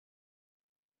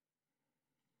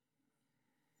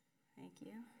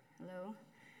you. Hello.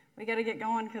 We got to get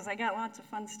going because I got lots of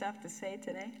fun stuff to say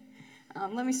today.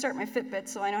 Let me start my Fitbit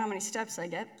so I know how many steps I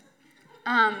get.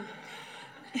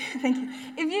 Thank you.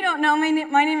 If you don't know me,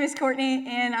 my name is Courtney,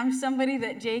 and I'm somebody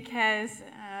that Jake has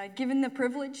given the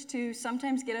privilege to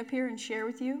sometimes get up here and share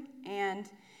with you. And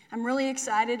I'm really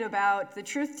excited about the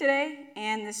truth today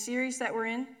and the series that we're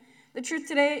in. The truth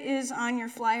today is on your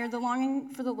flyer. The longing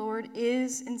for the Lord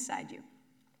is inside you.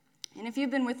 And if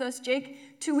you've been with us,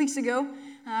 Jake, 2 weeks ago,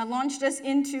 launched us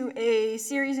into a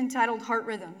series entitled Heart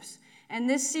Rhythms. And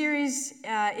this series,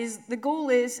 the goal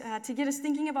is to get us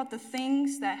thinking about the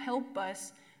things that help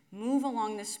us move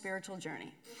along this spiritual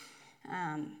journey.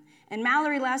 And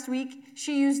Mallory last week,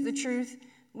 she used the truth,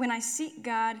 when I seek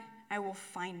God, I will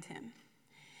find him.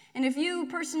 And if you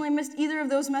personally missed either of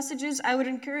those messages, I would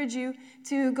encourage you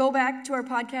to go back to our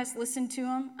podcast, listen to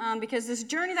them, because this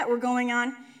journey that we're going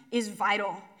on is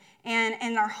vital.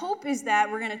 And our hope is that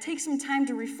we're going to take some time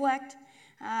to reflect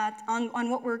on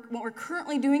what we're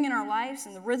currently doing in our lives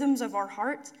and the rhythms of our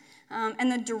heart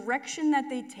and the direction that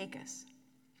they take us.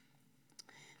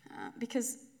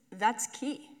 Because that's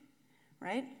key,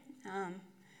 right? We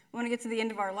want to get to the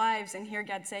end of our lives and hear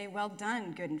God say, "Well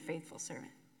done, good and faithful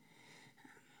servant."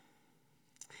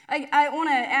 I want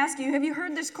to ask you, have you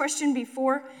heard this question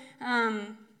before?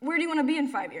 Where do you want to be in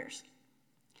 5 years?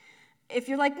 If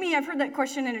you're like me, I've heard that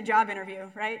question in a job interview,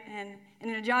 right? And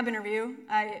in a job interview,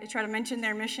 I try to mention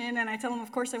their mission, and I tell them,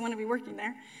 of course, I want to be working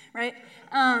there, right?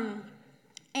 And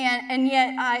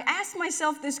yet, I asked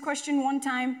myself this question one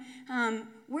time,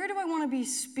 where do I want to be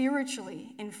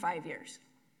spiritually in 5 years?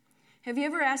 Have you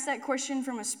ever asked that question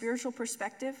from a spiritual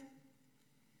perspective?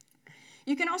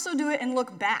 You can also do it and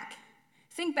look back.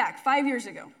 Think back 5 years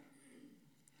ago.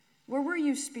 Where were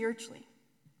you spiritually?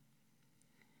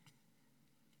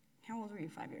 How old were you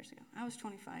 5 years ago? I was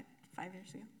 25, 5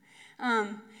 years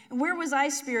ago. Where was I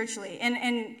spiritually?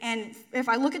 And if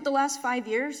I look at the last 5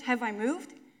 years, have I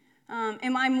moved?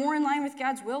 Am I more in line with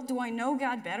God's will? Do I know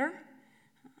God better?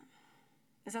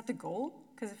 Is that the goal?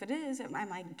 Because if it is, am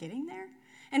I getting there?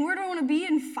 And where do I want to be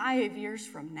in 5 years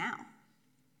from now?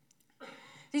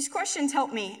 These questions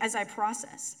help me as I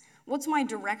process. What's my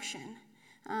direction?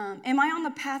 Am I on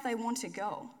the path I want to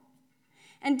go?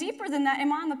 And deeper than that,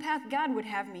 am I on the path God would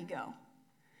have me go?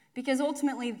 Because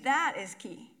ultimately, that is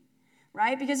key,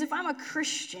 right? Because if I'm a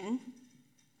Christian,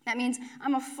 that means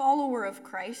I'm a follower of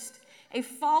Christ, a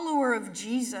follower of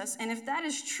Jesus, and if that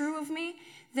is true of me,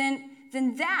 then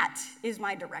that is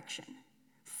my direction.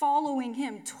 Following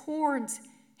him, towards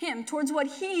what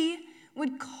he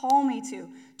would call me to,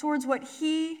 towards what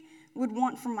he would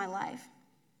want from my life.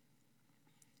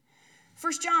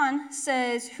 1 John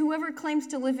says, whoever claims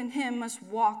to live in him must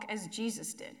walk as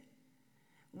Jesus did,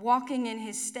 walking in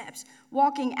his steps,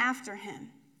 walking after him.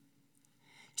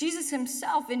 Jesus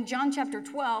himself in John chapter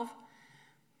 12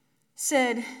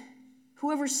 said,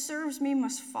 whoever serves me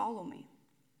must follow me,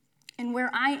 and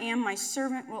where I am, my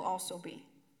servant will also be.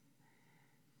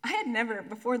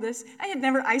 Before this, I had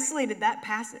never isolated that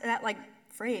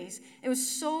phrase. It was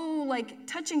so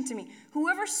touching to me.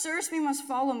 Whoever serves me must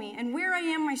follow me, and where I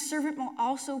am, my servant will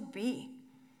also be.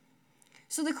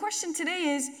 So the question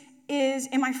today is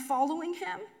am I following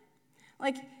him?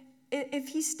 If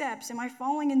he steps, am I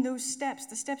following in those steps,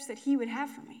 the steps that he would have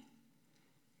for me?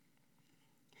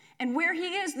 And where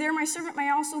he is, there my servant may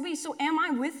also be. So am I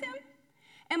with him?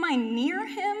 Am I near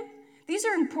him? These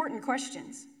are important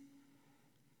questions.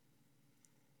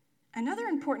 Another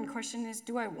important question is,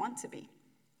 do I want to be?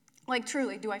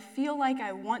 Truly, do I feel like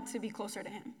I want to be closer to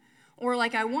him? Or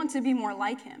I want to be more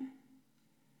like him?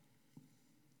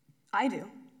 I do.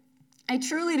 I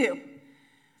truly do.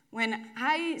 When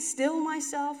I still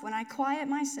myself, when I quiet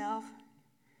myself,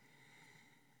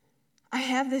 I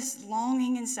have this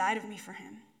longing inside of me for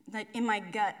him. In my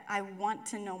gut, I want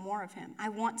to know more of him. I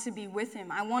want to be with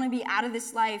him. I want to be out of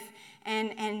this life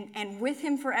and with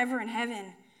him forever in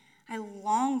heaven. I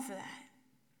long for that.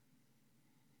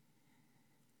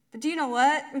 But do you know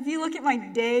what? If you look at my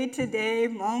day-to-day,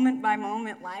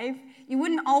 moment-by-moment life, you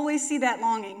wouldn't always see that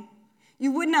longing.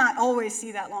 You would not always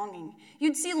see that longing.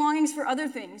 You'd see longings for other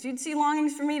things. You'd see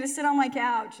longings for me to sit on my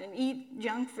couch and eat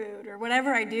junk food or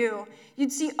whatever I do.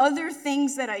 You'd see other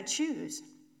things that I choose.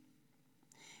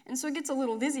 And so it gets a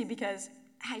little dizzy because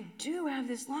I do have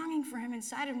this longing for him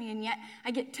inside of me, and yet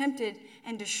I get tempted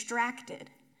and distracted.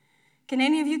 Can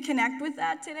any of you connect with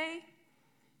that today?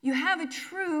 You have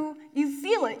you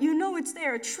feel it, you know it's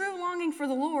there, a true longing for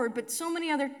the Lord, but so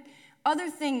many other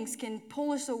things can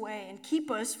pull us away and keep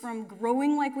us from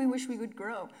growing like we wish we would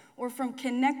grow, or from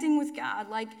connecting with God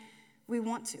like we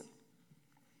want to.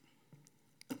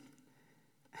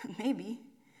 Maybe.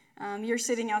 you're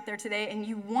sitting out there today and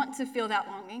you want to feel that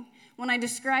longing. When I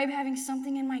describe having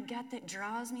something in my gut that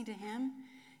draws me to him,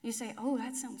 you say, oh,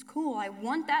 that sounds cool. I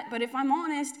want that, but if I'm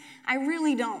honest, I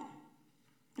really don't.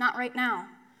 Not right now.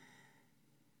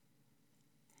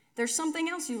 There's something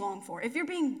else you long for. If you're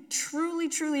being truly,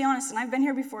 truly honest, and I've been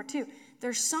here before too,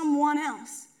 there's someone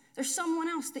else. There's someone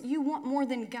else that you want more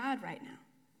than God right now.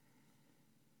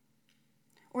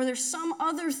 Or there's some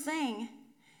other thing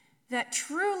that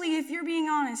truly, if you're being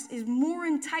honest, is more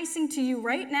enticing to you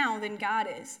right now than God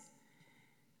is.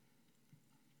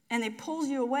 And it pulls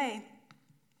you away.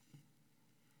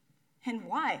 And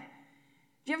why?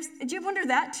 Do you wonder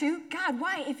that too? God,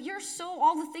 why? If you're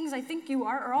all the things I think you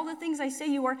are, or all the things I say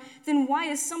you are, then why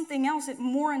is something else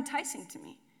more enticing to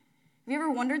me? Have you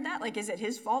ever wondered that? Like, is it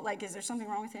his fault? Like, is there something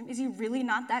wrong with him? Is he really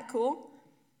not that cool?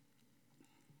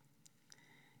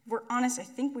 If we're honest, I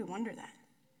think we wonder that.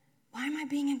 Why am I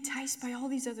being enticed by all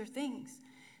these other things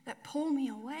that pull me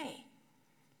away?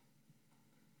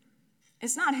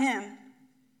 It's not him.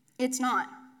 It's not.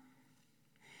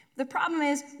 The problem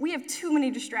is we have too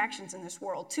many distractions in this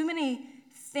world, too many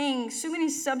things, too many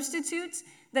substitutes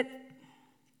that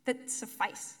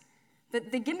suffice,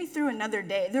 that they get me through another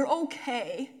day. They're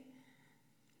okay.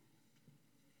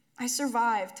 I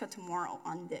survive till tomorrow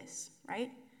on this,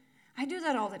 right? I do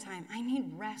that all the time. I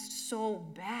need rest so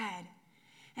bad.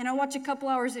 And I watch a couple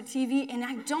hours of TV and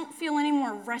I don't feel any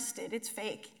more rested. It's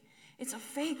fake. It's a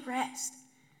fake rest.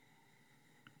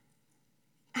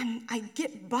 I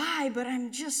get by, but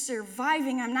I'm just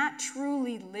surviving. I'm not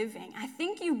truly living. I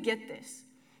think you get this.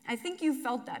 I think you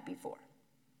felt that before.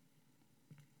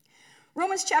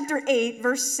 Romans chapter 8,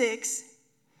 verse 6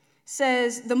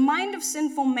 says, the mind of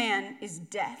sinful man is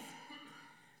death,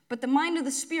 but the mind of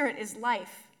the Spirit is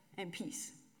life and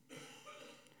peace.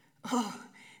 Oh,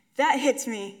 that hits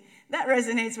me. That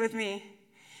resonates with me.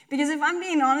 Because if I'm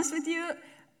being honest with you,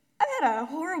 I've had a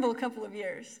horrible couple of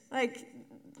years. Like,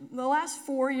 the last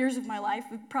 4 years of my life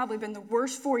have probably been the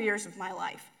worst 4 years of my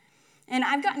life. And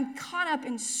I've gotten caught up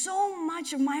in so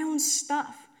much of my own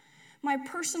stuff. My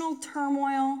personal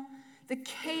turmoil, the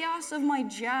chaos of my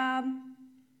job.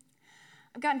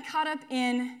 I've gotten caught up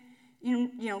in,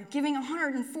 giving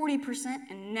 140%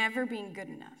 and never being good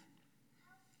enough.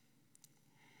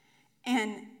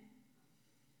 And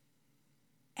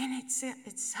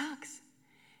it sucks.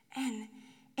 And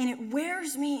it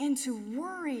wears me into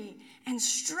worry and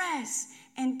stress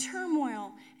and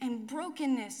turmoil and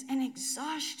brokenness and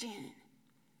exhaustion.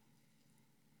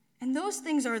 And those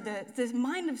things are the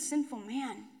mind of sinful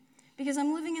man, because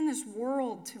I'm living in this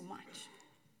world too much.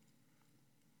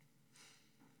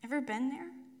 Ever been there?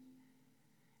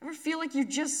 Ever feel like you're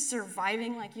just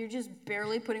surviving, like you're just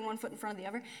barely putting one foot in front of the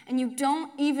other, and you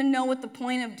don't even know what the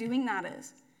point of doing that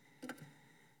is?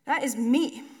 That is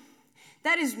me.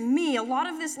 That is me a lot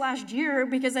of this last year,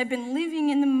 because I've been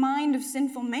living in the mind of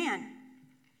sinful man.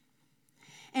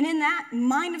 And in that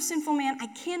mind of sinful man, I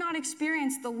cannot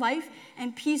experience the life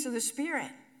and peace of the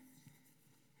Spirit.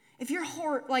 If your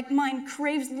heart, like mine,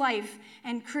 craves life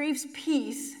and craves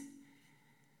peace,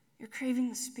 you're craving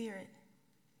the Spirit.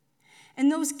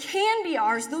 And those can be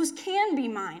ours, those can be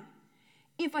mine,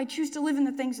 if I choose to live in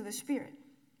the things of the Spirit.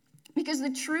 Because the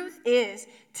truth is,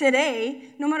 today,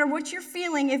 no matter what you're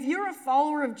feeling, if you're a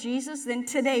follower of Jesus, then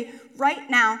today, right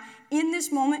now, in this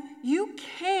moment, you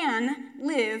can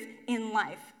live in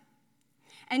life.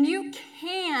 And you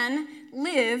can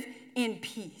live in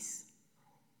peace.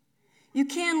 You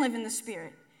can live in the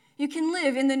Spirit. You can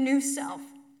live in the new self.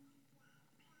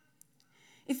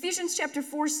 Ephesians chapter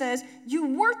 4 says,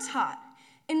 you were taught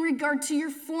in regard to your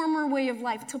former way of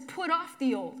life to put off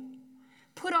the old.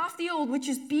 Put off the old, which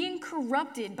is being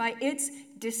corrupted by its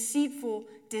deceitful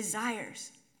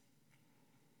desires.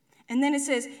 And then it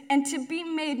says, and to be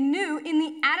made new in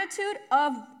the attitude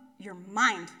of your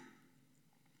mind.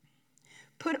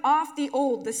 Put off the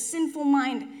old, the sinful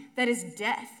mind that is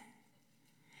death.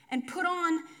 And put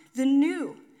on the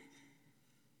new.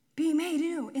 Be made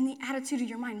new in the attitude of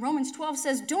your mind. Romans 12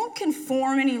 says, don't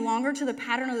conform any longer to the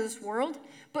pattern of this world,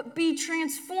 but be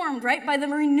transformed, right, by the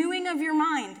renewing of your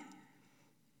mind.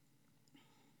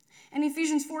 And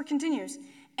Ephesians 4 continues,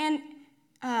 and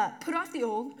put off the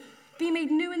old, be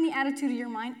made new in the attitude of your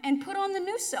mind, and put on the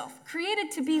new self, created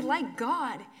to be like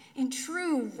God in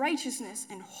true righteousness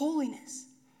and holiness.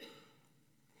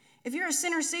 If you're a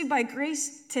sinner saved by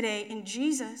grace today in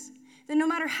Jesus, then no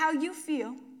matter how you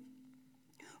feel,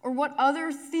 or what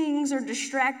other things are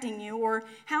distracting you, or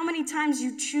how many times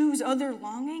you choose other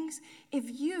longings,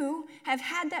 if you have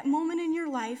had that moment in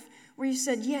your life where you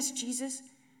said, yes, Jesus,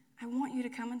 I want you to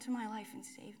come into my life and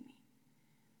save me,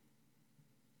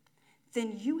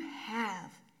 then you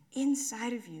have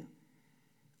inside of you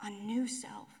a new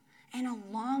self and a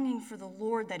longing for the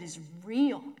Lord that is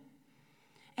real.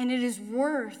 And it is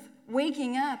worth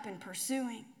waking up and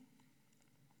pursuing.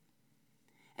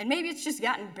 And maybe it's just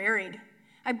gotten buried.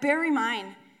 I bury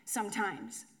mine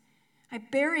sometimes. I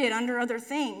bury it under other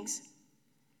things.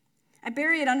 I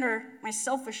bury it under my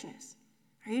selfishness.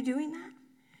 Are you doing that?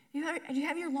 Do you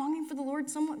have your longing for the Lord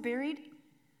somewhat buried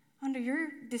under your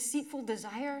deceitful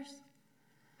desires?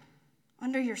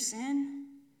 Under your sin?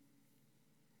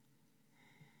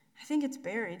 I think it's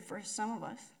buried for some of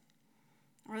us,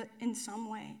 or in some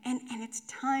way. And it's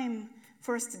time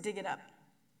for us to dig it up.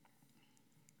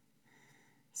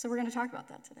 So we're going to talk about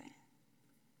that today.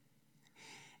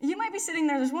 You might be sitting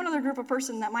there, there's one other group of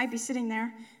person that might be sitting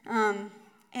there,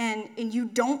 and you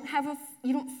don't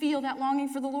feel that longing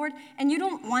for the Lord, and you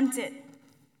don't want it.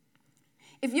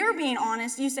 If you're being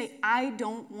honest, you say, I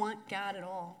don't want God at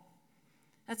all.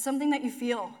 That's something that you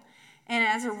feel, and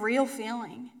as a real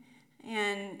feeling.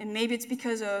 And maybe it's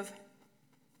because of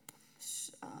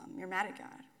you're mad at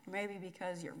God, or maybe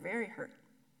because you're very hurt.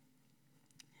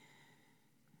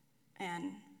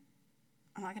 And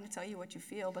I'm not going to tell you what you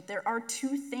feel, but there are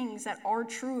two things that are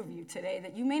true of you today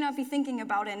that you may not be thinking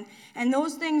about, and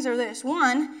those things are this.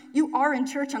 One, you are in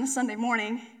church on a Sunday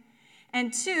morning.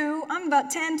 And two, I'm about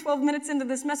 10, 12 minutes into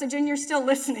this message, and you're still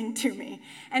listening to me.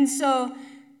 And so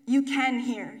you can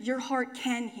hear. Your heart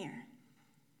can hear.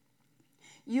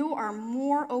 You are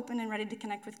more open and ready to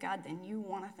connect with God than you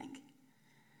want to think.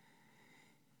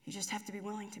 You just have to be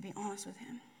willing to be honest with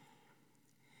him.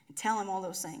 And tell him all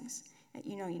those things that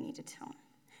you know you need to tell him.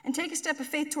 And take a step of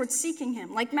faith towards seeking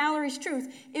him. Like Mallory's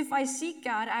truth, if I seek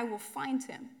God, I will find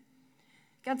him.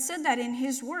 God said that in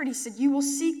his word. He said, you will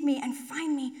seek me and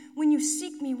find me when you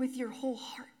seek me with your whole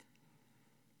heart.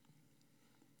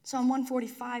 Psalm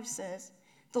 145 says,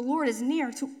 the Lord is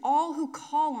near to all who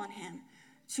call on him,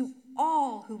 to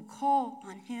all who call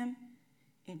on him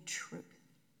in truth.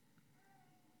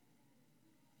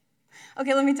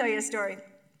 Okay, let me tell you a story.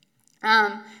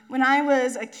 When I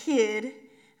was a kid,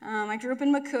 I grew up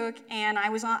in McCook, and I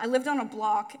lived on a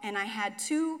block, and I had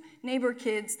two neighbor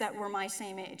kids that were my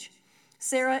same age,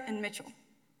 Sarah and Mitchell.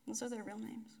 Those are their real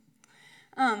names.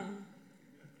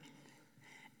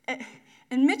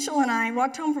 And Mitchell and I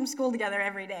walked home from school together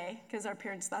every day because our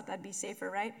parents thought that'd be safer,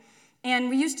 right? And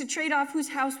we used to trade off whose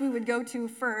house we would go to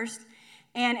first.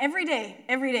 And every day,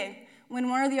 when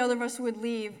one or the other of us would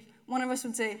leave, one of us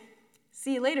would say,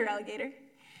 see you later, alligator.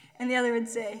 And the other would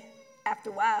say, after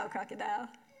a while, crocodile.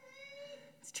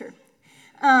 It's true.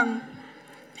 And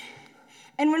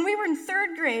when we were in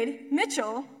third grade,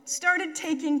 Mitchell started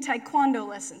taking taekwondo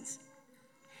lessons.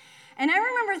 And I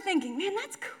remember thinking, man,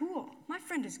 that's cool. My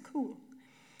friend is cool.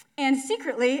 And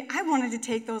secretly, I wanted to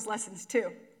take those lessons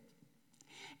too.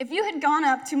 If you had gone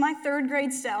up to my third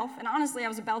grade self, and honestly, I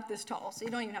was about this tall, so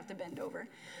you don't even have to bend over.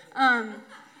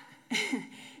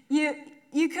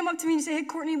 You come up to me and say, hey,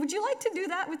 Courtney, would you like to do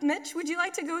that with Mitch? Would you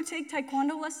like to go take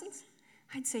taekwondo lessons?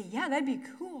 I'd say, yeah, that'd be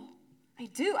cool. I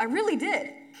do. I really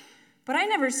did. But I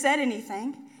never said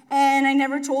anything, and I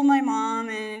never told my mom,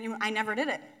 and I never did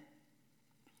it.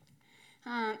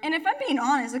 And if I'm being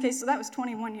honest, okay, so that was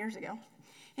 21 years ago.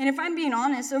 And if I'm being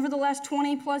honest, over the last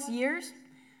 20 plus years,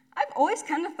 I've always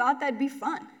kind of thought that'd be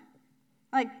fun,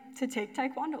 like to take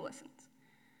taekwondo lessons.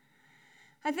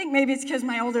 I think maybe it's because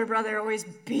my older brother always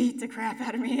beat the crap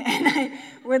out of me, and I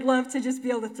would love to just be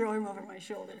able to throw him over my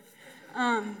shoulder.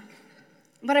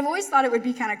 But I've always thought it would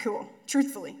be kind of cool,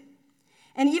 truthfully.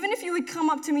 And even if you would come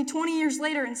up to me 20 years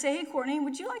later and say, hey, Courtney,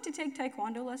 would you like to take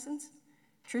taekwondo lessons?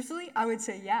 Truthfully, I would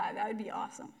say, yeah, that would be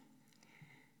awesome.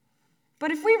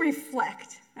 But if we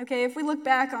reflect, okay, if we look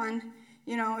back on,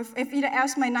 if you'd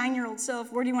asked my 9-year-old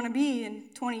self, where do you want to be in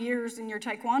 20 years in your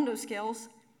taekwondo skills?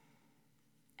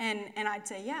 And I'd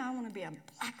say, yeah, I want to be a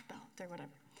black belt or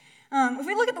whatever. If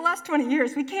we look at the last 20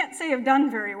 years, we can't say I've done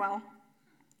very well,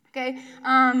 okay?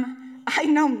 I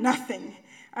know nothing,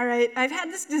 all right? I've had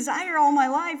this desire all my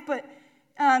life, but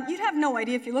you'd have no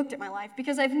idea if you looked at my life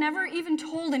because I've never even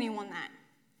told anyone that.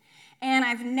 And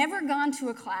I've never gone to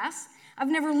a class. I've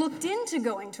never looked into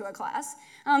going to a class.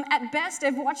 At best,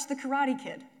 I've watched The Karate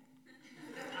Kid.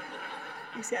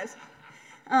 Thanks, guys.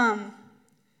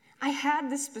 I had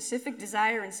this specific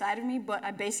desire inside of me, but I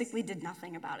basically did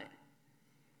nothing about it.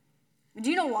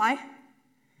 Do you know why?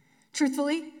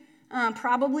 Truthfully,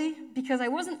 probably because I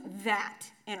wasn't that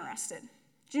interested.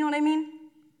 Do you know what I mean?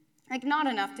 Like, not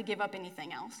enough to give up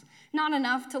anything else. Not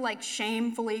enough to,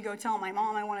 shamefully go tell my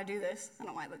mom I want to do this. I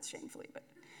don't know why that's shamefully, but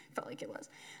it felt like it was.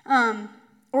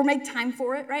 Or make time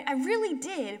for it, right? I really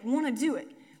did want to do it,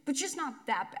 but just not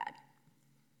that bad.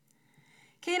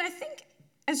 Okay, and I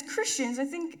as Christians, I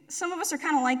think some of us are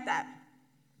kind of like that,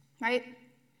 right?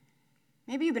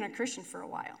 Maybe you've been a Christian for a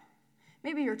while.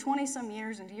 Maybe you're 20-some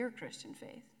years into your Christian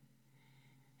faith.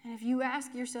 And if you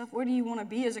ask yourself, what do you want to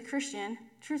be as a Christian?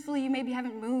 Truthfully, you maybe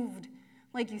haven't moved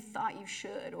like you thought you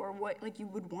should or like you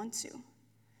would want to.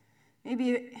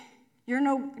 Maybe you're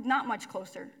not much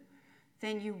closer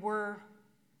than you were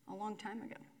a long time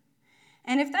ago.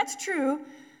 And if that's true,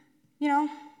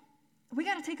 we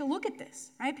got to take a look at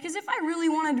this, right? Because if I really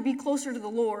wanted to be closer to the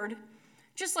Lord,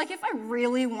 just like if I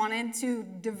really wanted to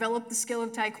develop the skill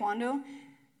of Taekwondo,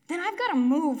 then I've got to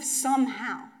move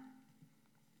somehow,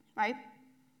 right?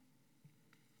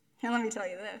 Now let me tell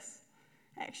you this,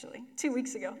 actually. 2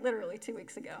 weeks ago, literally 2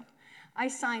 weeks ago, I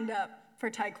signed up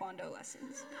for Taekwondo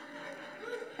lessons.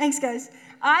 Thanks, guys.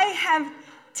 I have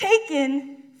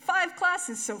taken 5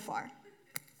 classes so far.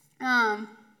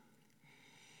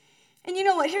 And you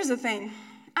know what? Here's the thing.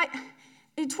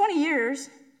 In 20 years,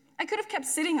 I could have kept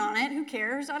sitting on it. Who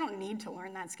cares? I don't need to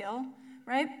learn that skill,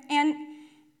 right? And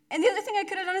the other thing I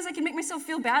could have done is I could make myself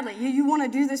feel badly. You want to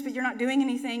do this, but you're not doing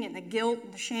anything, and the guilt,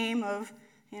 and the shame of,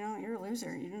 you're a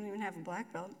loser. You don't even have a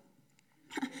black belt.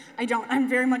 I don't. I'm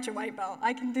very much a white belt.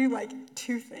 I can do like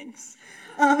 2 things.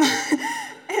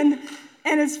 And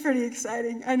it's pretty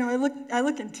exciting. I know I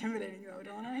look intimidating though,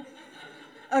 don't I?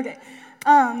 Okay.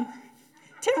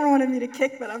 Tamer wanted me to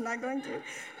kick, but I'm not going to.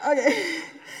 Okay.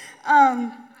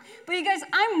 But you guys,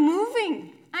 I'm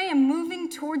moving. I am moving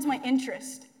towards my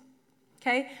interest.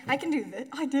 Okay? I can do this.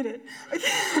 I did it.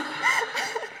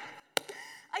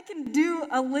 I can do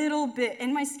a little bit,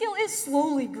 and my skill is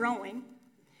slowly growing.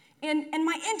 And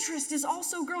my interest is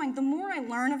also growing. The more I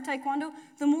learn of Taekwondo,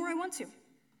 the more I want to.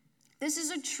 This is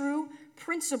a true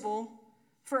principle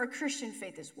for a Christian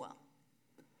faith as well.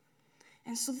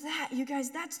 And so you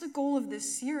guys, that's the goal of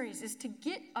this series, is to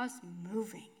get us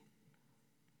moving.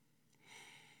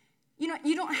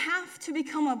 You don't have to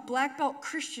become a black belt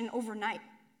Christian overnight.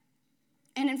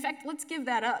 And in fact, let's give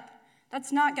that up.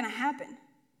 That's not going to happen.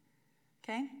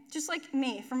 Okay? Just like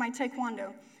me for my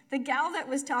Taekwondo. The gal that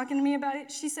was talking to me about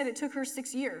it, she said it took her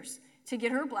 6 years to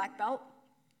get her black belt.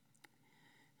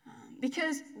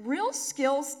 Because real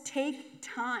skills take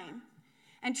time.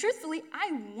 And truthfully,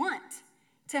 I want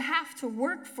to have to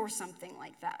work for something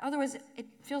like that. Otherwise, it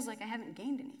feels like I haven't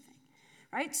gained anything,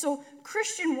 right? So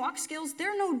Christian walk skills,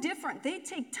 they're no different. They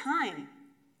take time,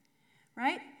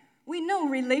 right? We know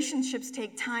relationships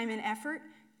take time and effort.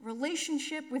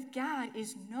 Relationship with God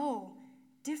is no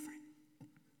different.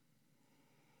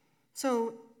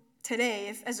 So today,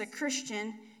 if as a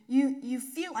Christian, you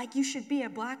feel like you should be a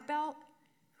black belt,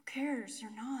 who cares?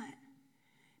 You're not.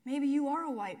 Maybe you are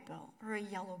a white belt or a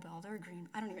yellow belt or a green.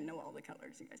 I don't even know all the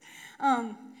colors, you guys.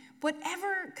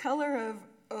 Whatever color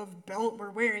of belt we're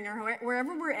wearing or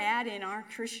wherever we're at in our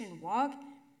Christian walk,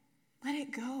 let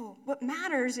it go. What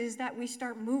matters is that we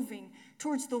start moving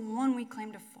towards the one we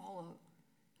claim to follow,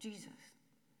 Jesus.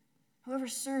 Whoever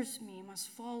serves me must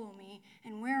follow me,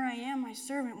 and where I am, my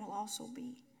servant will also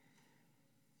be.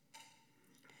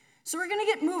 So we're going to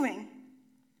get moving,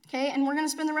 okay? And we're going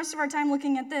to spend the rest of our time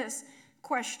looking at this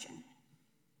question.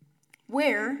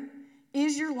 Where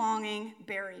is your longing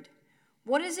buried?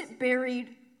 What is it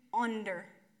buried under?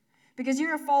 Because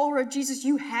you're a follower of Jesus,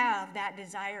 you have that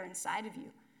desire inside of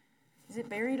you. Is it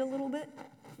buried a little bit?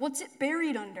 What's it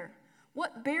buried under?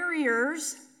 What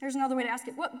barriers, here's another way to ask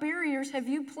it, what barriers have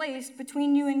you placed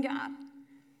between you and God?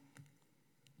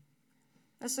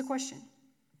 That's the question.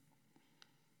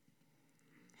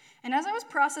 And as I was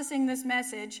processing this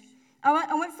message,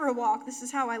 I went for a walk. This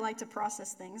is how I like to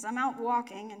process things. I'm out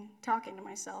walking and talking to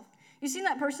myself. You seen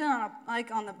that person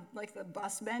on the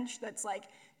bus bench that's like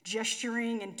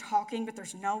gesturing and talking, but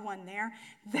there's no one there?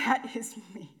 That is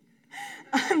me.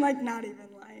 I'm like not even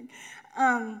lying.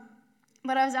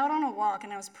 But I was out on a walk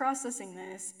and I was processing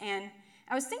this, and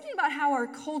I was thinking about how our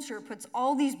culture puts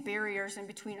all these barriers in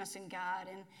between us and God,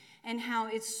 and how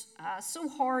it's so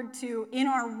hard to, in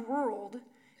our world,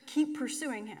 keep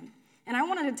pursuing him. And I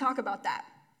wanted to talk about that.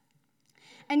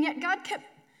 And yet God kept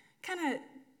kind of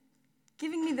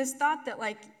giving me this thought that,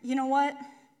 like, you know what?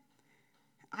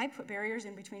 I put barriers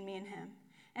in between me and him.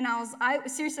 And I was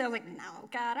like, no,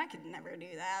 God, I could never do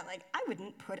that. Like, I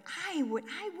wouldn't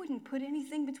put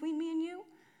anything between me and you.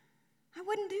 I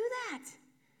wouldn't do that.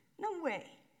 No way.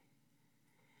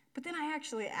 But then I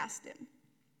actually asked him.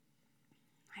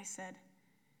 I said,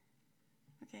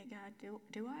 okay, God,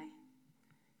 do I?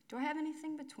 Do I have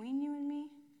anything between you and me?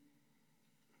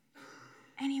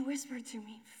 And he whispered to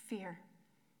me, fear.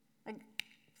 Like,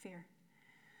 fear.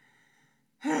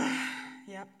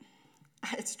 Yep,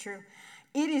 it's true.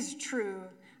 It is true.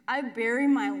 I bury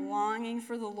my longing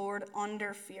for the Lord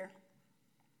under fear.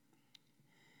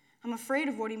 I'm afraid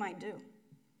of what he might do.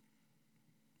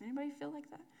 Anybody feel like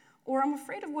that? Or I'm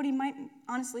afraid of what he might,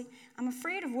 honestly, I'm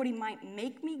afraid of what he might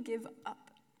make me give up.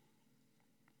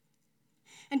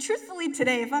 And truthfully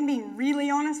today, if I'm being really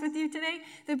honest with you today,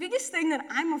 the biggest thing that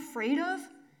I'm afraid of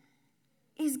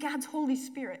is God's Holy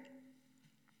Spirit.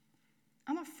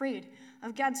 I'm afraid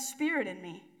of God's Spirit in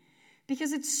me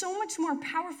because it's so much more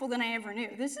powerful than I ever knew.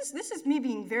 This is me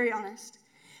being very honest.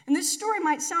 And this story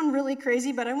might sound really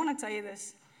crazy, but I want to tell you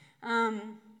this.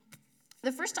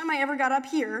 The first time I ever got up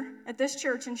here at this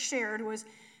church and shared was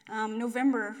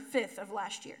November 5th of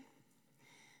last year.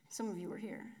 Some of you were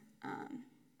here.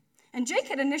 And Jake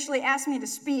had initially asked me to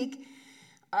speak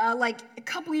like a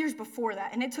couple years before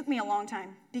that, and it took me a long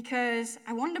time because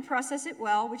I wanted to process it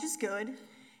well, which is good,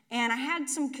 and I had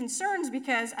some concerns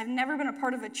because I've never been a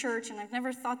part of a church, and I've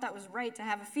never thought that was right to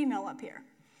have a female up here.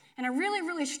 And I really,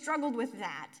 really struggled with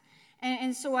that.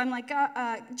 And so I'm like,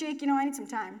 Jake, I need some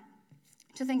time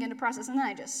to think and to process, and then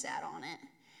I just sat on it.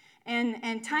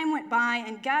 And time went by,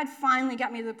 and God finally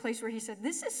got me to the place where he said,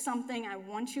 this is something I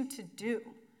want you to do.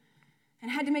 And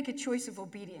I had to make a choice of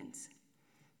obedience.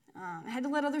 I had to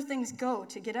let other things go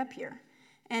to get up here.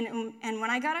 And when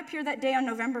I got up here that day on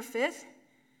November 5th,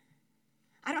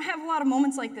 I don't have a lot of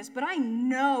moments like this, but I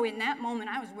know in that moment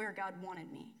I was where God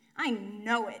wanted me. I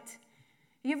know it.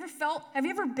 Have you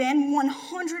ever been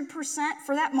 100%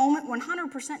 for that moment,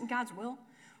 100% in God's will?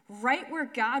 Right where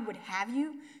God would have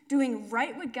you, doing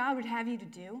right what God would have you to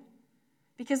do?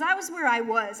 Because I was where I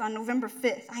was on November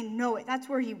 5th. I know it. That's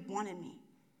where he wanted me.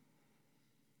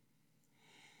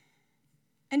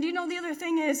 And the other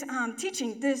thing is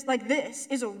teaching this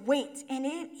is a weight, and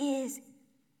it is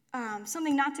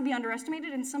something not to be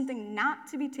underestimated and something not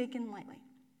to be taken lightly.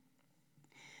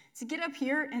 To get up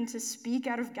here and to speak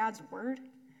out of God's word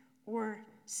or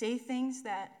say things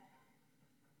that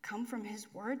come from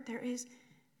his word,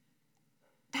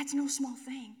 that's no small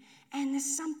thing. And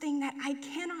it's something that I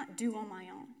cannot do on my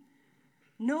own.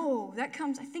 No, that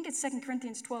comes, I think it's 2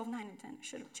 Corinthians 12, 9 and 10. I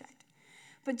should have checked.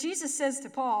 But Jesus says to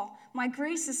Paul, my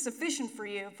grace is sufficient for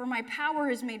you, for my power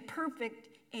is made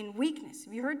perfect in weakness.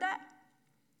 Have you heard that?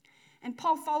 And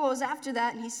Paul follows after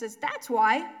that, and he says, that's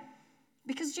why,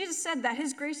 because Jesus said that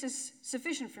his grace is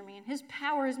sufficient for me, and his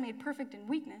power is made perfect in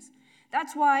weakness.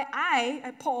 That's why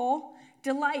I, Paul,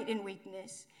 delight in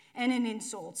weakness and in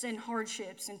insults and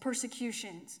hardships and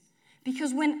persecutions.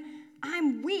 Because when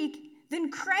I'm weak, then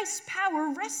Christ's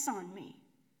power rests on me.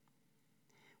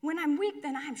 When I'm weak,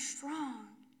 then I'm strong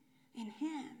in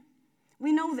him.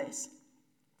 We know this.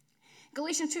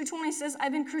 Galatians 2:20 says,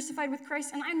 I've been crucified with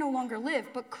Christ, and I no longer live,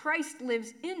 but Christ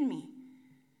lives in me.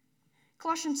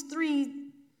 Colossians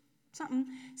 3:something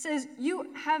says, you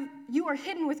are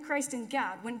hidden with Christ in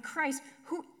God. When Christ,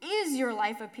 who is your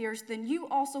life, appears, then you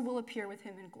also will appear with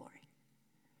him in glory.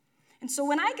 And so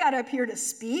when I got up here to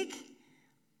speak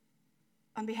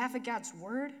on behalf of God's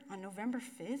word on November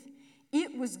 5th,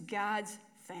 it was God's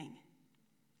thing.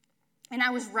 And I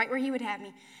was right where he would have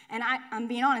me. And I'm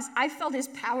being honest, I felt his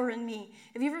power in me.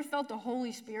 Have you ever felt the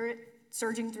Holy Spirit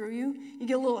surging through you? You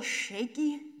get a little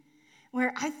shaky.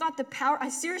 Where I thought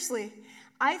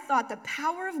I thought the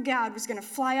power of God was going to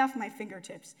fly off my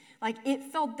fingertips. Like it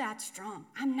felt that strong.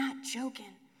 I'm not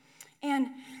joking. And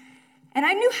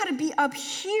I knew how to be up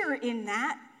here in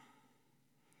that,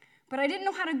 but I didn't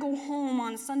know how to go home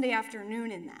on Sunday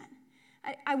afternoon in that.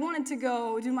 I wanted to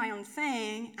go do my own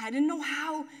thing. I didn't know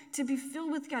how to be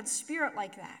filled with God's Spirit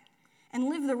like that and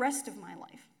live the rest of my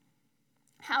life.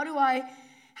 How do I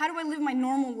live my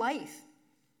normal life?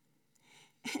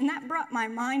 And that brought my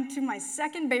mind to my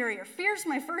second barrier. Fear's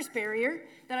my first barrier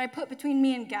that I put between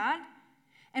me and God.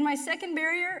 And my second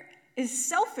barrier is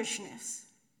selfishness.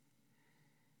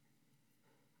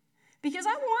 Because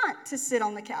I want to sit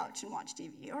on the couch and watch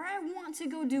TV, or I want to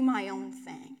go do my own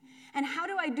thing. And how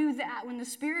do I do that when the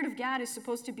Spirit of God is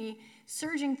supposed to be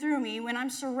surging through me when I'm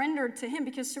surrendered to him?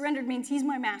 Because surrendered means he's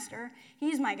my master,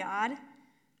 he's my God.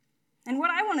 And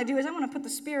what I want to do is I want to put the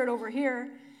Spirit over here,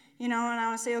 and I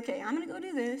want to say, okay, I'm going to go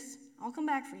do this. I'll come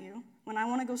back for you. When I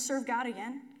want to go serve God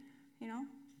again, when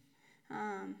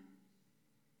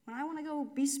I want to go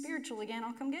be spiritual again,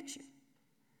 I'll come get you.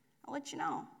 I'll let you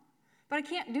know. But I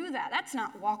can't do that. That's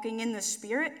not walking in the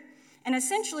Spirit. And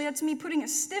essentially, that's me putting a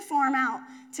stiff arm out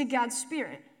to God's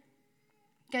Spirit.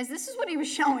 Guys, this is what he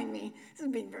was showing me. This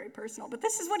is being very personal, but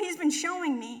this is what he's been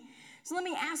showing me. So let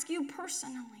me ask you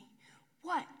personally,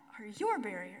 what are your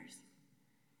barriers?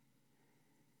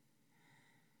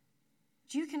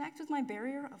 Do you connect with my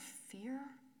barrier of fear?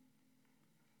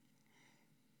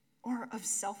 Or of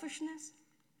selfishness?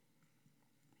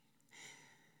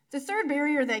 The third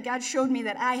barrier that God showed me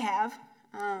that I have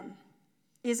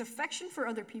is affection for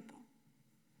other people.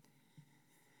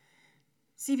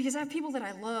 See, because I have people that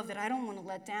I love that I don't want to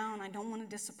let down, I don't want to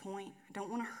disappoint, I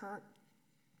don't want to hurt.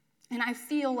 And I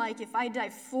feel like if I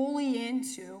dive fully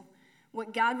into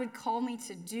what God would call me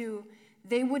to do,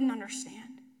 they wouldn't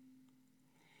understand.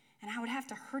 And I would have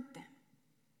to hurt them.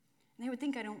 And they would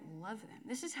think I don't love them.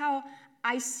 This is how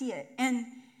I see it.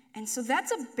 And so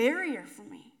that's a barrier for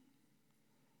me.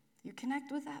 You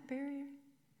connect with that barrier?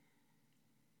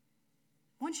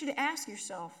 I want you to ask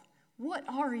yourself, what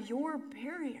are your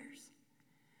barriers?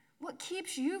 What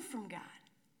keeps you from God?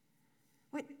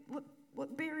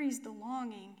 What buries the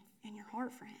longing in your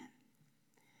heart for him?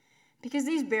 Because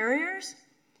these barriers,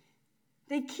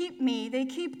 they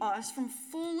keep us from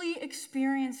fully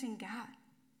experiencing God.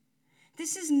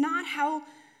 This is not how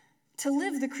to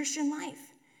live the Christian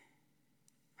life,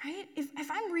 right?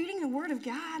 If I'm reading the Word of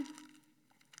God,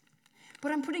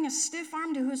 but I'm putting a stiff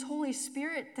arm to his Holy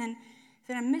Spirit, then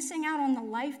I'm missing out on the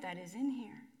life that is in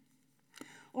here.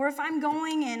 Or if I'm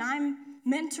going and I'm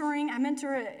mentoring, I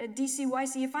mentor at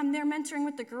DCYC, if I'm there mentoring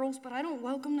with the girls, but I don't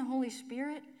welcome the Holy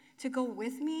Spirit to go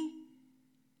with me,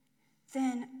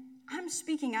 then I'm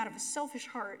speaking out of a selfish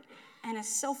heart and a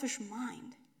selfish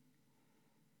mind.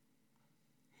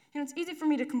 You know, it's easy for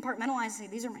me to compartmentalize and say,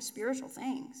 these are my spiritual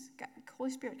things. God,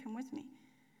 Holy Spirit, come with me.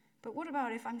 But what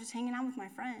about if I'm just hanging out with my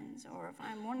friends, or if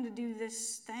I'm wanting to do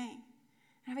this thing?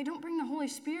 And if I don't bring the Holy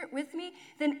Spirit with me,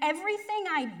 then everything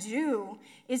I do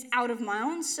is out of my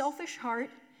own selfish heart,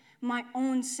 my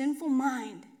own sinful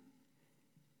mind.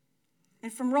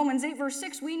 And from Romans 8, verse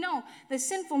 6, we know the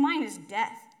sinful mind is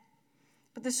death,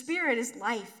 but the Spirit is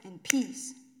life and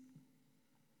peace.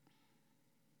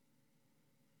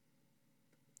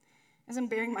 As I'm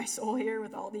bearing my soul here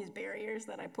with all these barriers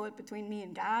that I put between me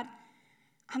and God,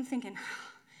 I'm thinking,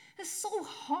 this is so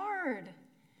hard.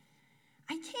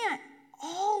 I can't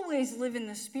always live in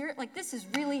the Spirit. Like, this is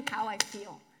really how I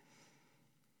feel.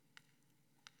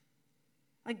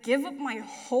 Like, give up my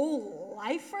whole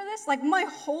life for this? Like, my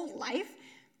whole life?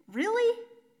 Really?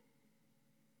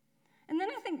 And then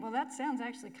I think, well, that sounds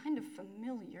actually kind of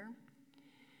familiar.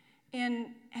 And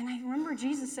I remember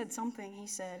Jesus said something. He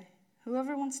said,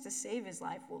 whoever wants to save his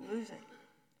life will lose it.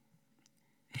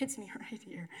 It hits me right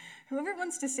here. Whoever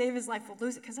wants to save his life will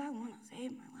lose it, because I want to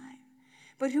save my life.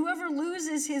 But whoever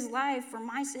loses his life for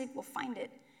my sake will find it.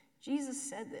 Jesus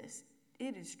said this.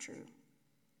 It is true.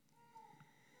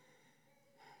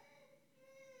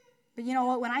 But you know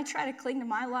what? When I try to cling to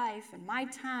my life and my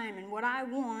time and what I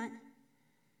want,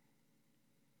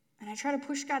 and I try to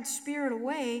push God's Spirit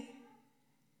away,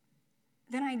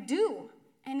 then I do.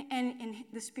 And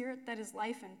the Spirit that is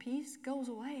life and peace goes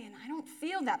away, and I don't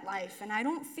feel that life, and I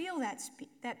don't feel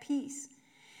that peace.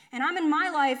 And I'm in my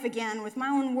life again with my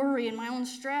own worry and my own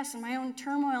stress and my own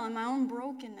turmoil and my own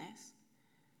brokenness.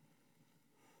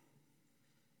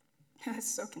 That's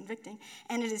so convicting.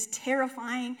 And it is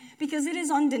terrifying because it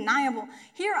is undeniable.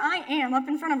 Here I am up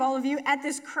in front of all of you at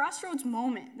this crossroads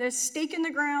moment. There's stake in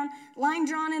the ground, line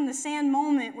drawn in the sand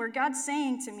moment where God's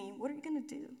saying to me, what are you going to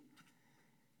do?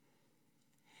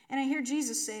 And I hear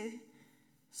Jesus say,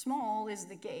 small is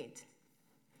the gate,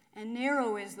 and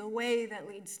narrow is the way that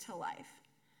leads to life.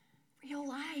 Real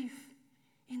life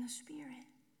in the Spirit.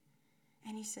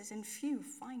 And he says, and few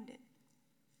find it.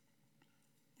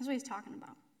 That's what he's talking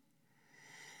about.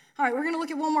 All right, we're going to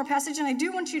look at one more passage, and I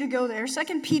do want you to go there.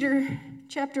 2 Peter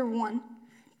chapter 1.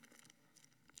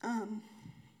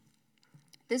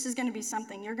 This is going to be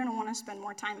something you're going to want to spend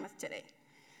more time with today.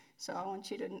 So I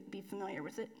want you to be familiar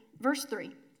with it. Verse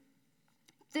 3.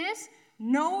 This,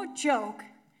 no joke,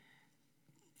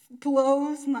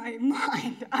 blows my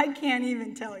mind. I can't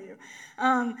even tell you.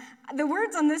 The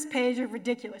words on this page are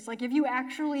ridiculous. Like, if you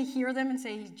actually hear them and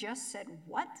say, he just said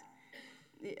what?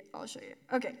 Yeah, I'll show you.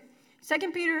 Okay.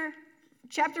 2 Peter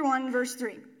chapter 1, verse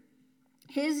 3.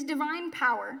 His divine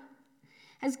power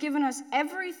has given us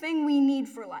everything we need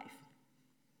for life.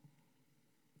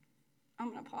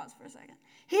 I'm going to pause for a second.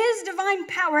 His divine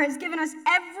power has given us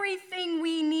everything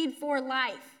we need for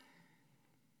life.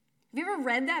 Have you ever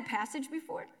read that passage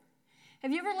before?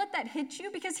 Have you ever let that hit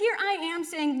you? Because here I am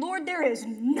saying, Lord, there is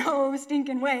no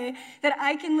stinking way that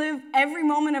I can live every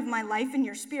moment of my life in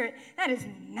your Spirit. That is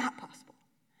not possible.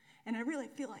 And I really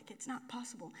feel like it's not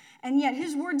possible. And yet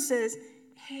his word says,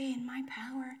 hey, in my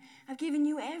power, I've given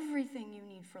you everything you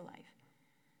need for life.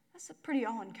 That's a pretty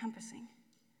all-encompassing.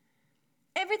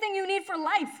 Everything you need for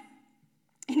life.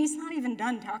 And he's not even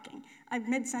done talking. I'm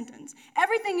mid-sentence.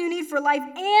 Everything you need for life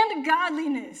and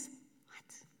godliness.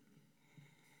 What?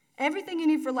 Everything you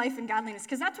need for life and godliness.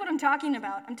 Because that's what I'm talking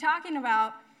about. I'm talking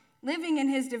about living in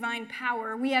his divine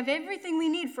power, we have everything we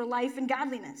need for life and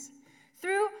godliness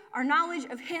through our knowledge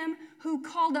of him who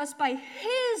called us by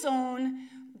his own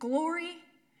glory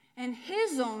and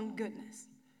his own goodness.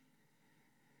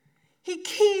 He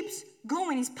keeps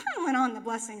going. He's piling on the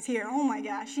blessings here. Oh my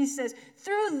gosh. He says,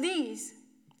 through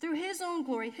his own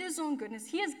glory, his own goodness,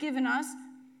 he has given us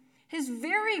his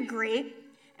very great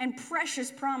and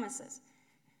precious promises.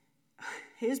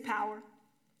 His power,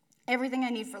 everything I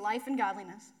need for life and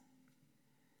godliness.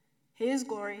 His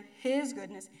glory, his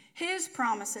goodness, his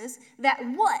promises, that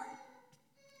what?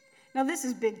 Now this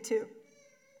is big too.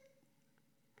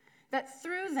 That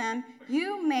through them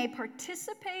you may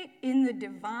participate in the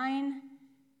divine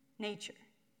nature.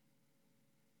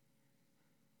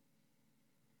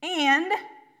 And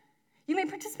you may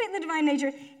participate in the divine nature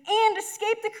and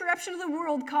escape the corruption of the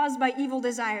world caused by evil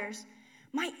desires.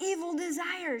 My evil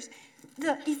desires.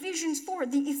 The Ephesians 4,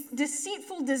 the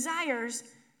deceitful desires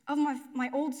of my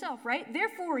old self, right?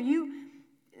 Therefore, you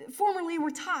formerly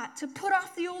were taught to put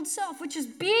off the old self, which is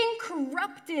being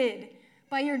corrupted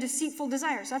by your deceitful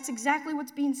desires. That's exactly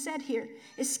what's being said here.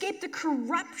 Escape the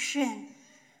corruption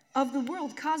of the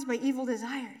world caused by evil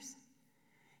desires.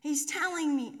 He's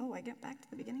telling me, I get back to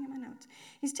the beginning of my notes.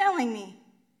 He's telling me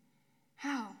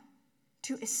how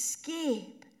to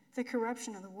escape the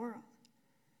corruption of the world.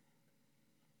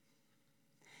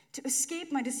 To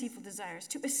escape my deceitful desires,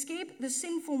 to escape the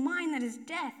sinful mind that is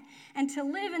death, and to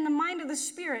live in the mind of the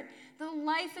Spirit, the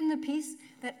life and the peace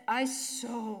that I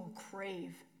so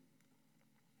crave.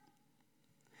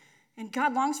 And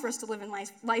God longs for us to live in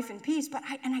life and peace,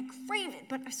 I crave it,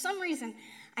 but for some reason,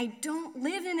 I don't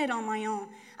live in it on my own.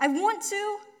 I want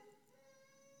to,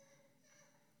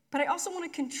 but I also want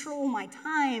to control my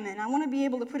time, and I want to be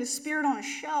able to put a spirit on a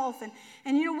shelf,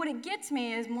 and you know what it gets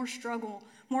me is more struggle,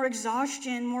 more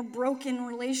exhaustion, more broken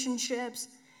relationships.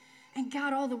 And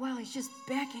God, all the while, he's just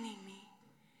beckoning me.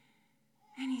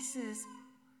 And he says,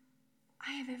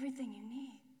 I have everything you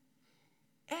need.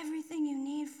 Everything you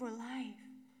need for life,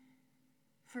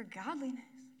 for godliness.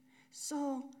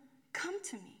 So come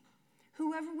to me.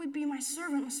 Whoever would be my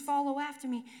servant must follow after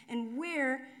me. And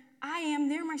where I am,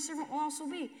 there my servant will also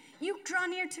be. You draw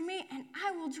near to me, and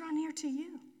I will draw near to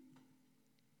you.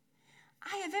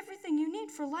 I have everything you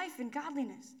need for life and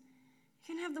godliness.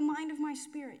 You can have the mind of my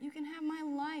Spirit. You can have my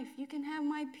life. You can have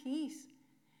my peace.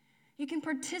 You can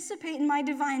participate in my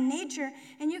divine nature,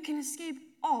 and you can escape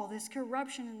all this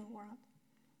corruption in the world.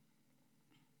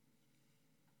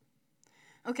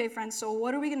 Okay, friends, so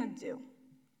what are we going to do?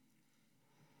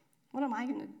 What am I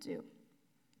going to do?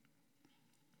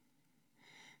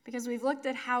 Because we've looked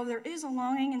at how there is a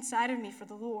longing inside of me for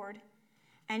the Lord,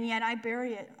 and yet I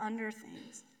bury it under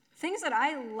things. Things that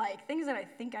I like, things that I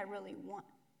think I really want.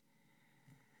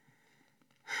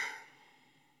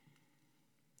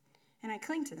 And I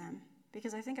cling to them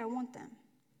because I think I want them.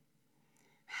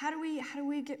 How do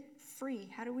we get free?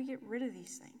 How do we get rid of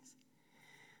these things?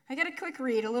 I got a quick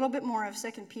read, a little bit more of 2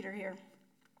 Peter here.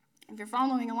 If you're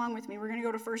following along with me, we're going to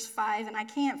go to verse 5, and I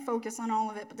can't focus on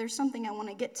all of it, but there's something I want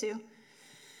to get to.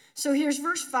 So here's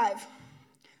verse 5.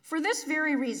 For this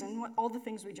very reason, all the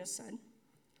things we just said,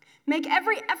 make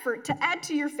every effort to add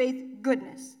to your faith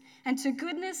goodness, and to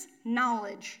goodness,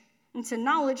 knowledge, and to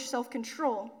knowledge,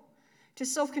 self-control, to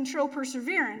self-control,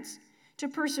 perseverance, to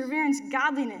perseverance,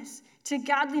 godliness, to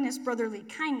godliness, brotherly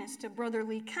kindness, to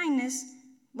brotherly kindness,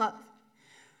 love.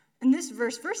 And this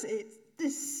verse 8,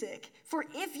 this is sick. For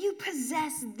if you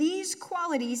possess these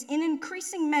qualities in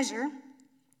increasing measure,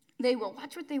 they will,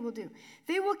 watch what they will do.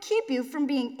 They will keep you from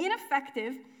being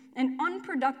ineffective and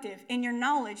unproductive in your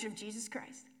knowledge of Jesus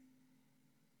Christ.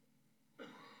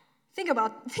 Think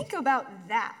about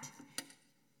that.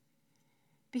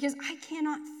 Because I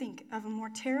cannot think of a more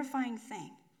terrifying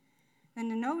thing than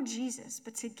to know Jesus,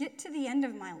 but to get to the end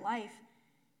of my life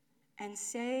and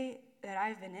say that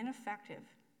I've been ineffective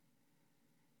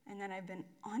and that I've been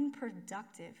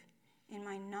unproductive in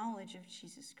my knowledge of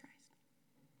Jesus Christ.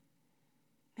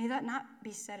 May that not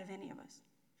be said of any of us.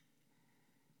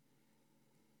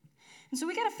 And so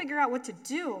we got to figure out what to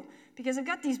do, because I've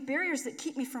got these barriers that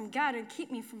keep me from God and keep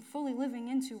me from fully living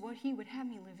into what he would have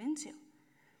me live into.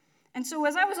 And so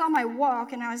as I was on my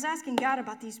walk and I was asking God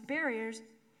about these barriers,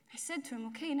 I said to him,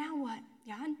 okay, now what,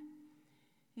 God?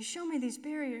 You show me these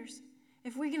barriers.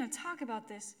 If we're going to talk about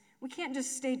this, we can't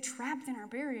just stay trapped in our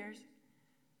barriers.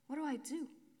 What do I do?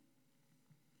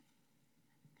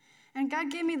 And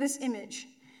God gave me this image.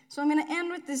 So I'm going to end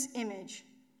with this image.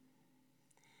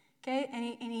 Okay,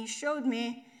 and he showed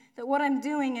me that what I'm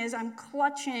doing is I'm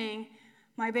clutching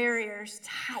my barriers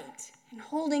tight and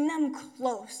holding them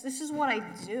close. This is what I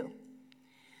do.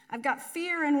 I've got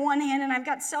fear in one hand and I've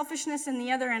got selfishness in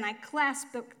the other, and I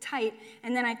clasp it tight,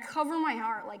 and then I cover my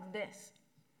heart like this.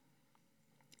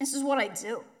 This is what I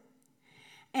do.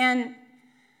 And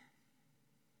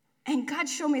God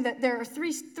showed me that there are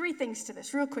three things to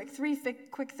this, real quick, three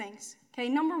quick things. Okay,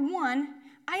 number one,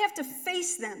 I have to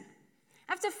face them.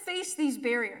 I have to face these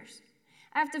barriers.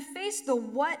 I have to face the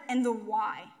what and the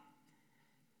why.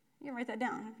 You can write that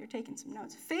down if you're taking some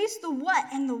notes. Face the what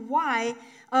and the why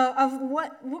of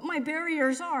what my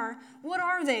barriers are. What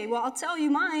are they? Well, I'll tell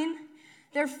you mine.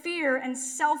 They're fear and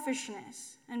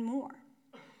selfishness and more.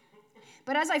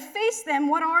 But as I face them,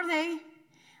 what are they?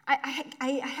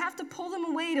 I have to pull them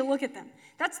away to look at them.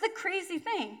 That's the crazy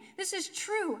thing. This is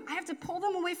true. I have to pull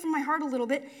them away from my heart a little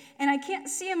bit, and I can't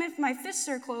see them if my fists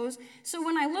are closed. So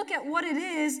when I look at what it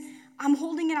is, I'm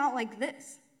holding it out like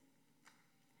this.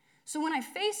 So when I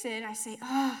face it, I say,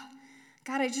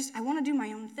 God, I want to do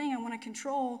my own thing. I want to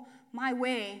control my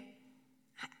way.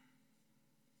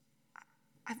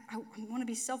 I want to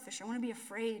be selfish. I want to be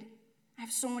afraid. I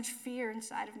have so much fear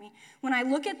inside of me. When I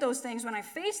look at those things, when I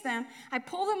face them, I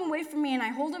pull them away from me and I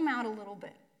hold them out a little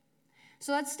bit.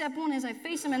 So that's step one, is I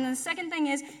face them. And then the second thing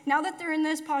is, now that they're in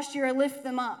this posture, I lift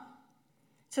them up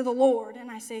to the Lord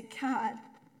and I say, God,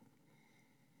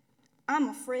 I'm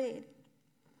afraid.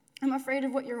 I'm afraid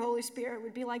of what your Holy Spirit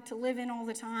would be like to live in all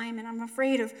the time. And I'm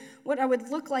afraid of what I would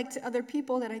look like to other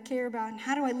people that I care about. And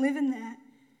how do I live in that?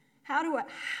 How do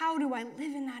I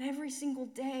live in that every single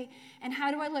day? And how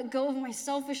do I let go of my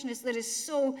selfishness that is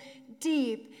so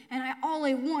deep? And all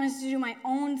I want is to do my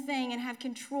own thing and have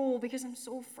control because I'm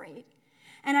so afraid.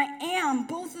 And I am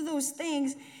both of those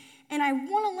things. And I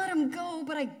want to let them go,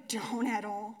 but I don't at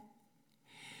all.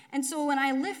 And so when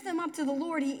I lift them up to the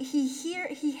Lord,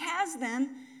 He has them,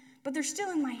 but they're still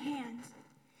in my hands.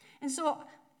 And so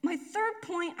my third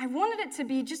point, I wanted it to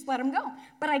be just let them go,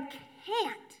 but I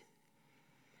can't.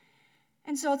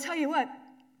 And so I'll tell you what,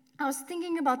 I was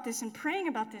thinking about this and praying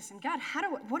about this, and God,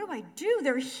 what do I do?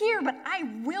 They're here, but I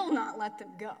will not let them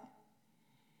go.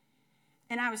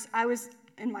 And I was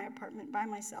in my apartment by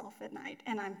myself at night,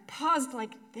 and I'm paused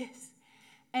like this.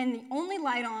 And the only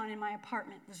light on in my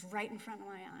apartment was right in front of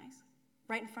my eyes,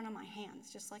 right in front of my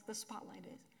hands, just like the spotlight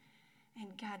is. And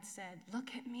God said, look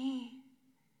at me.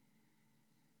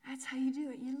 That's how you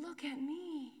do it. You look at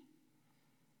me.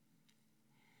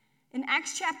 In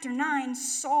Acts chapter 9,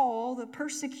 Saul, the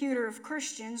persecutor of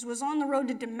Christians, was on the road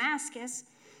to Damascus,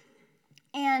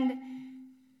 and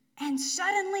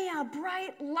suddenly a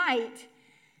bright light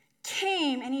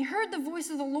came, and he heard the voice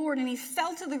of the Lord, and he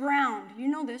fell to the ground. You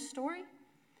know this story?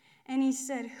 And he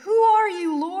said, who are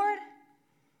you, Lord?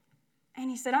 And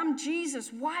he said, I'm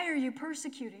Jesus. Why are you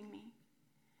persecuting me?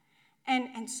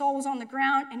 And Saul was on the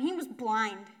ground, and he was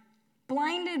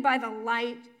blinded by the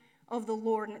light of the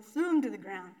Lord, and it threw him to the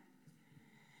ground.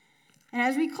 And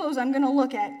as we close, I'm going to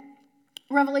look at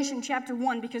Revelation chapter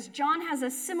 1, because John has a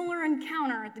similar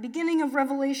encounter at the beginning of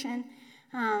Revelation.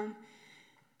 I'm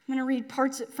going to read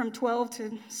parts from 12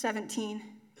 to 17.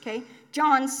 Okay?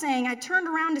 John saying, I turned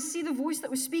around to see the voice that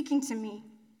was speaking to me.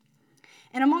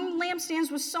 And among the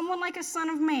lampstands was someone like a son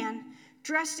of man,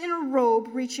 dressed in a robe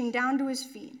reaching down to his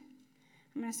feet.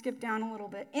 I'm going to skip down a little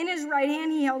bit. In his right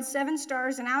hand he held 7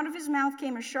 stars, and out of his mouth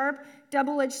came a sharp,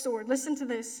 double-edged sword. Listen to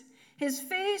this. His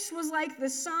face was like the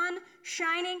sun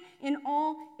shining in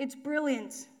all its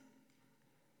brilliance.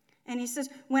 And he says,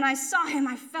 when I saw him,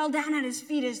 I fell down at his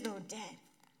feet as though dead.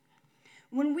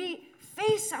 When we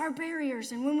face our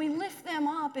barriers and when we lift them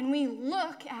up and we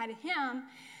look at him,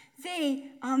 they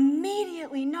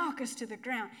immediately knock us to the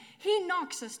ground. He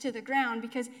knocks us to the ground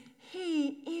because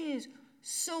he is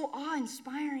so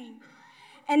awe-inspiring.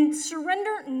 And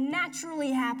surrender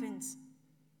naturally happens.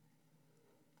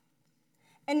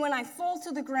 And when I fall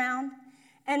to the ground,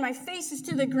 and my face is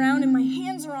to the ground, and my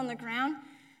hands are on the ground,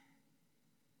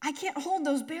 I can't hold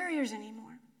those barriers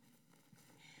anymore.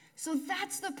 So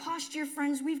that's the posture,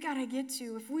 friends, we've got to get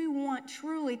to if we want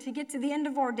truly to get to the end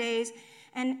of our days,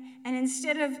 and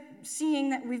instead of seeing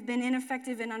that we've been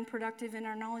ineffective and unproductive in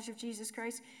our knowledge of Jesus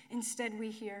Christ, instead we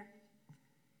hear,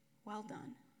 well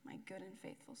done, my good and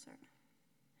faithful servant.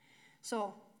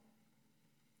 So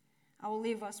I will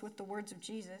leave us with the words of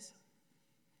Jesus.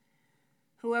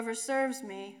 Whoever serves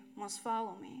me must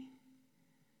follow me.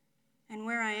 And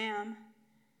where I am,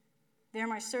 there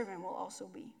my servant will also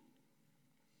be.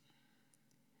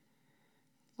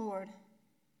 Lord,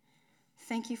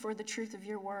 thank you for the truth of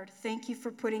your word. Thank you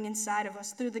for putting inside of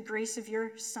us, through the grace of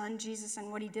your Son, Jesus,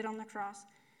 and what he did on the cross,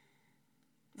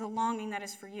 the longing that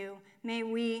is for you. May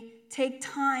we take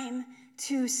time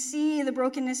to see the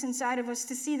brokenness inside of us,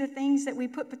 to see the things that we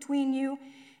put between you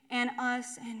and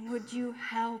us, and would you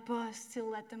help us to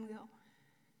let them go?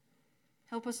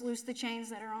 Help us loose the chains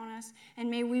that are on us, and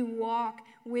may we walk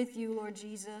with you, Lord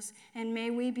Jesus, and may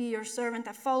we be your servant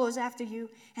that follows after you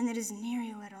and that is near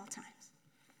you at all times.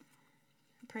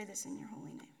 I pray this in your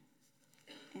holy name.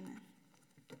 Amen.